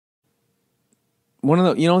one of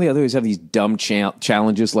the, the others have these dumb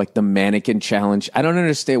challenges like the mannequin challenge. I don't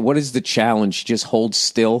understand. What is the challenge? Just hold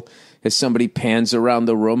still as somebody pans around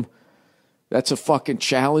the room. That's a fucking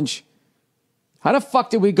challenge. How the fuck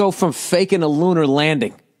did we go from faking a lunar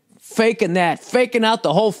landing? Faking out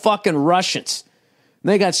the whole fucking Russians. And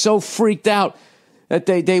they got so freaked out that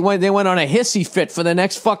they went on a hissy fit for the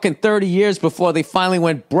next fucking 30 years before they finally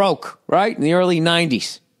went broke, right? In the early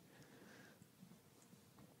 90s.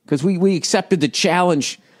 Because we accepted the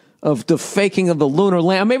challenge of the faking of the lunar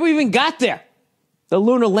land. Maybe we even got there. The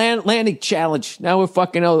lunar landing challenge. Now we're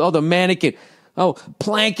fucking, the mannequin. Oh,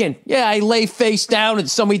 planking. Yeah, I lay face down and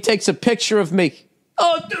somebody takes a picture of me.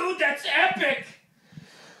 Oh, dude, that's epic.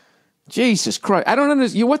 Jesus Christ. I don't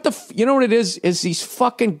understand. You know what it is? Is these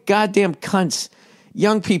fucking goddamn cunts.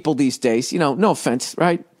 Young people these days, no offense,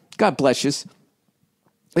 right? God bless you.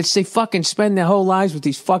 They fucking spend their whole lives with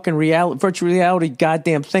these fucking virtual reality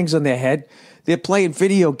goddamn things on their head. They're playing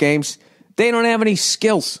video games. They don't have any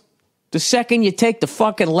skills. The second you take the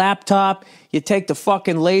fucking laptop, you take the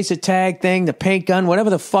fucking laser tag thing, the paint gun, whatever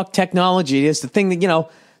the fuck technology it is, the thing that,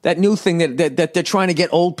 that new thing that they're trying to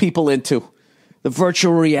get old people into, the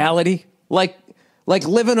virtual reality, like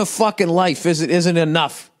living a fucking life isn't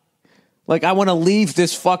enough. Like, I want to leave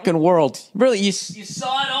this fucking world. Really, you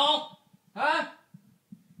saw it all? Huh?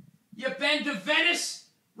 You been to Venice?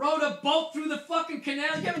 Rode a boat through the fucking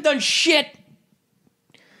canal? You haven't done shit.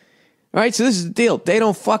 All right, so this is the deal. They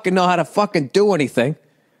don't fucking know how to fucking do anything.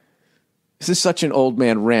 This is such an old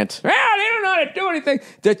man rant. They don't know how to do anything.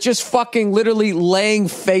 They're just fucking literally laying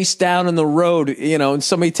face down in the road, and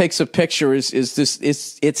somebody takes a picture.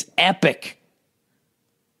 It's epic.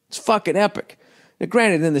 It's fucking epic. Now,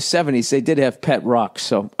 granted, in the 70s, they did have pet rocks,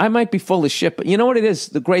 so I might be full of shit, but you know what it is?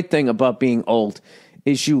 The great thing about being old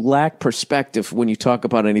is you lack perspective when you talk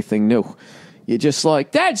about anything new. You're just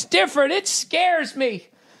like, that's different. It scares me.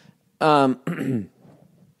 I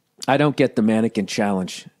don't get the mannequin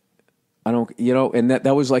challenge. I don't, and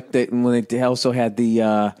that was like when they also had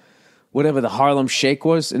the, whatever the Harlem Shake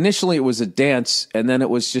was. Initially, it was a dance, and then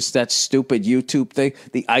it was just that stupid YouTube thing,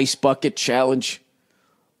 the ice bucket challenge.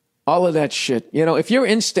 All of that shit. If your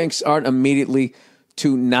instincts aren't immediately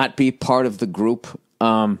to not be part of the group,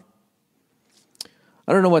 I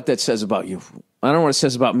don't know what that says about you. I don't know what it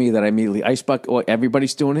says about me that I immediately ice bucket. Oh,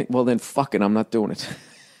 everybody's doing it? Well, then fuck it, I'm not doing it.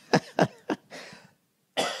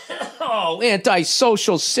 Oh,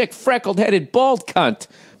 antisocial, sick, freckled-headed, bald cunt.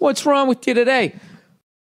 What's wrong with you today?